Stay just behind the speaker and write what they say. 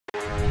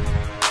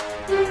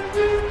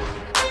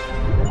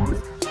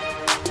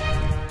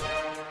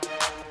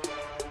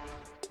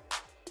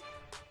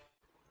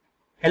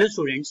Hello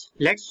students,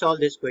 let's solve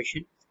this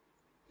question.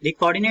 The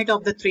coordinate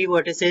of the three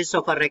vertices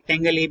of a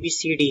rectangle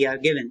ABCD are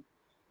given.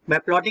 By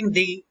plotting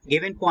the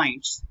given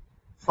points,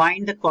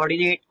 find the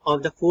coordinate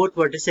of the fourth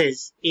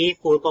vertices A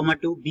 4,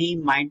 2, B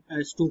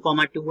minus 2,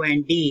 2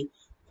 and D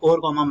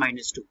 4,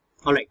 minus 2.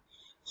 Alright.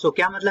 So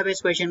क्या मतलब है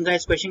इस question का?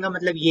 इस question का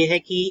मतलब ये है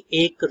कि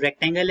एक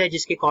रेक्टेंगल है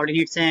जिसके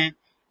कोऑर्डिनेट्स हैं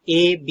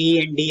A, B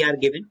and D are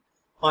given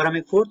और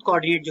हमें फोर्थ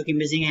कोऑर्डिनेट जो कि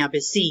मिसिंग है यहाँ पे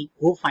C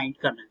वो फाइंड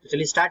करना है. तो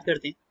चलिए स्टार्ट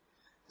करते हैं.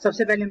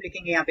 सबसे पहले हम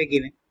लिखेंगे यहाँ पे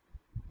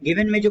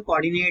गिवन में जो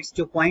कोऑर्डिनेट्स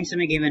जो पॉइंट्स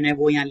हमें गिवन है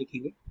वो यहाँ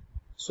लिखेंगे.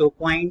 So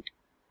point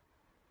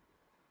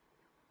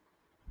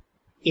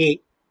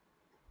A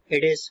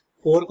it is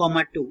 4,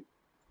 2.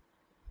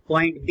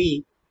 Point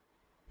B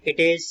it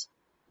is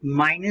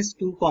minus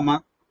 2,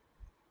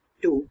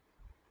 2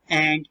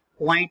 and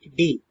point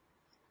D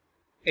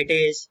it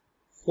is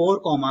 4,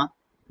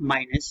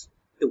 minus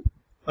 2.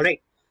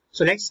 Alright,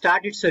 so let's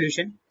start its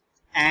solution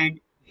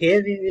and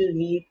here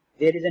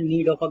there is a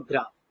need of a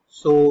graph.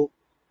 So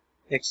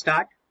let's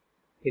start.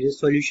 Here is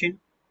solution.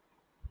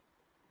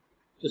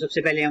 तो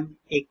सबसे पहले हम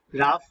एक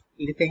graph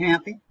लेते हैं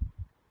यहाँ पे.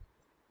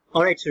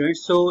 Alright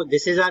students, so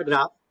this is our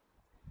graph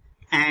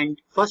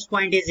and first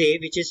point is A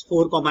which is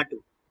 4,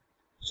 2.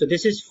 So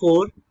this is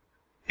 4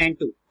 and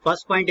 2.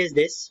 First point is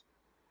this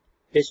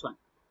one.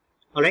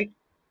 Alright,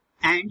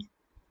 and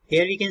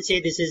here we can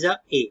say this is a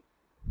A.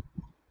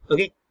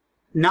 Okay,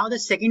 now the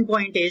second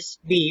point is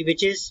B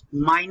which is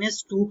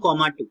minus 2,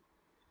 2.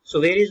 So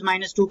where is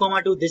minus 2,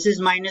 2? This is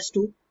minus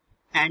 2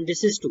 and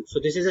this is 2. So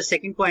this is the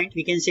second point.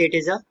 We can say it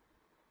is a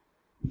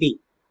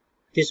B,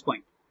 this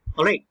point.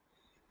 Alright,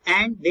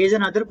 and there is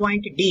another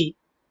point D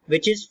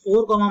which is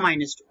 4,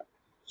 minus 2.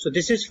 So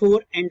this is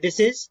 4 and this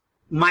is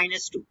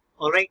minus 2.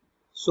 Alright,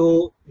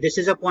 so this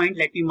is a point.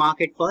 Let me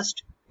mark it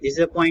first. This is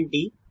a point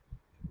D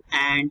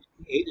and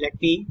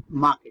let me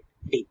mark it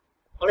D.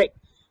 Alright,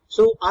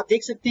 so आप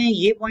देख सकते हैं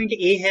ये point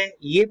A है,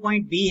 ये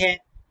point B है,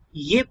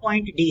 ये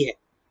point D है.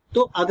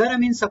 तो अगर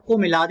हम इन सबको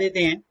मिला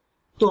देते हैं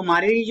तो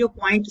हमारे लिए जो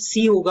पॉइंट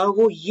C होगा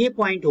वो ये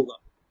पॉइंट होगा.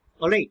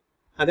 ऑलराइट,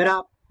 अगर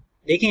आप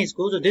देखें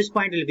इसको तो this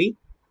point will be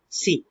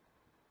C.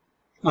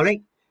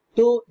 Alright,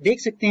 तो देख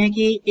सकते हैं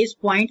कि इस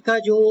पॉइंट का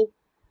जो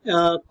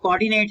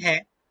कोऑर्डिनेट है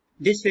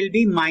this will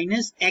be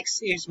minus x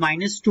is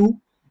minus 2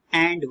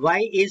 and y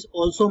is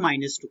also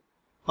minus 2.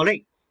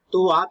 Alright,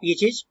 तो आप ये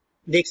चीज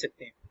देख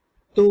सकते हैं.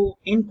 तो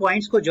इन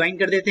पॉइंट्स को ज्वाइन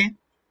कर देते हैं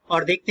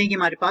और देखते हैं कि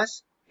हमारे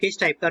पास किस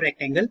टाइप का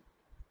रेक्टेंगल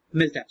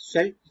मिलता है.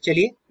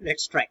 चलिए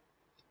let's try.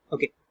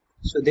 Okay,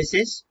 so this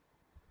is,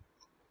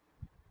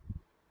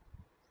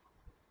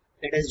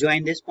 let us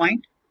join this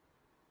point,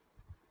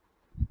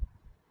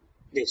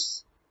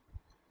 this.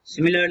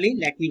 Similarly,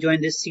 let me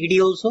join this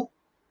CD also.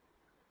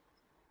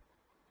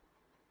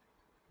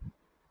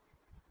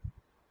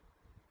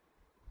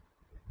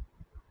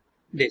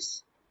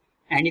 This.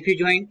 And if you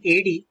join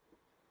AD,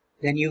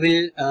 then you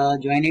will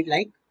join it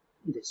like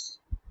this.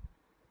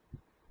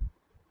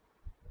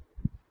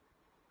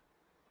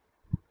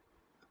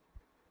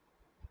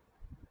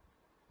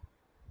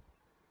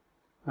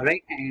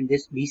 Alright, and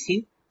this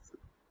BC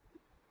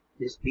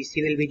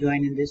will be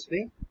joined in this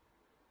way.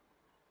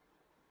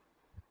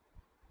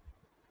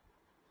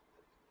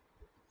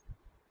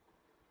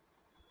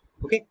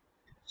 Okay,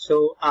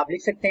 so आप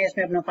लिख सकते हैं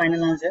इसमें अपना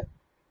final answer.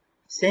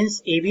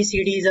 Since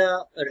ABCD is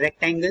a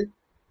rectangle,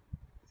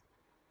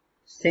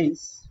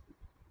 since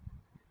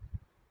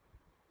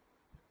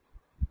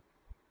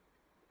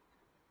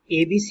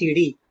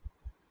ABCD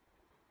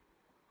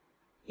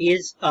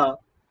is a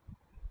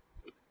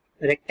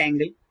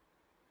rectangle,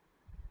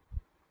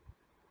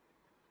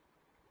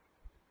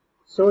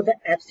 so the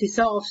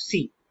abscissa of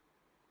C,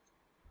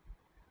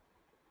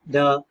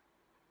 the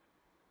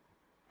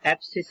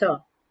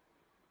abscissa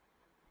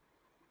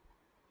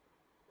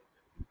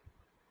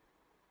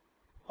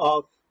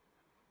of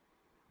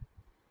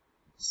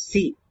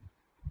C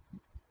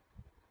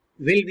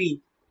will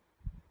be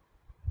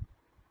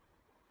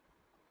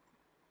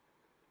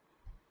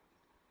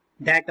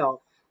that of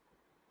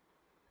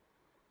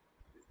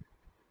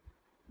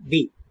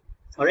B.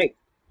 Alright,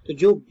 तो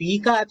जो B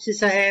का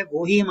abscissa है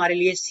वो ही हमारे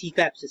लिए C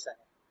का एब्सिसा है.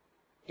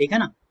 ठीक है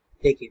ना?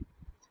 देखिए.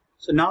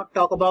 So now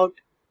talk about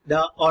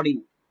the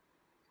ordinate.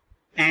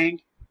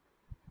 And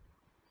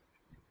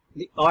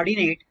the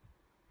ordinate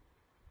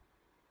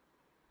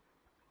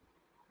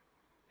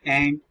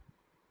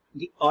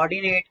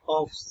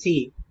of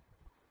C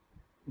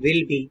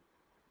will be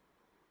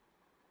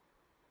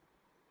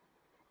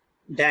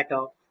that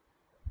of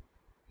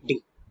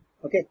D.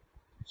 Okay.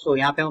 So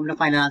यहाँ पे हम अपना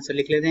फाइनल आंसर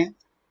लिख लेते हैं.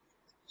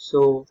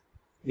 So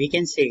we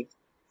can say,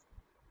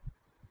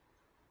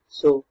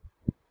 so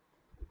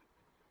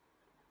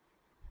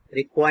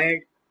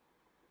required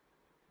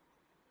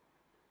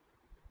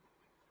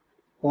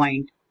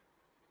point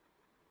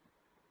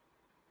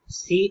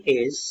C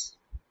is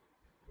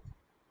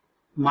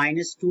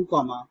minus 2,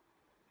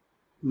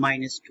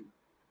 minus 2.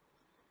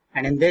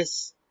 And in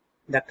this,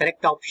 the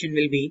correct option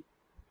will be,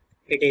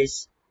 it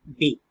is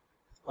B.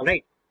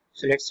 Alright,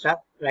 so let's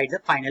write the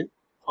final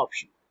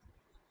option.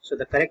 So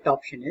the correct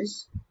option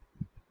is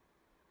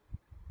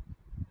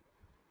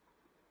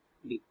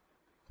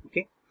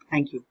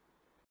Thank you.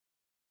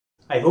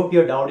 I hope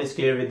your doubt is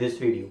clear with this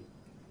video.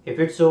 If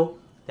it's so,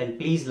 then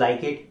please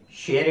like it,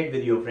 share it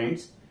with your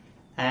friends,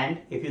 and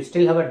if you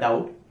still have a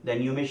doubt,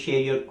 then you may share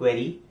your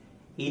query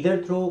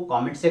either through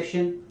comment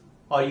section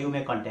or you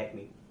may contact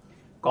me.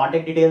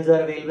 Contact details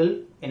are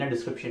available in a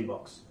description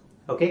box.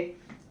 Okay.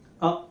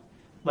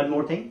 One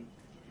more thing.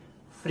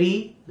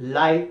 Free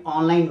live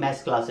online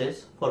maths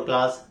classes for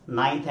class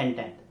 9th and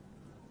 10th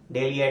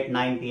daily at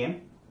 9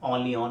 p.m.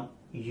 only on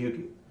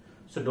YouTube.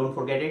 So don't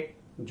forget it.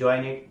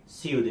 Join it.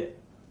 See you there.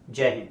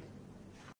 Jai Hind.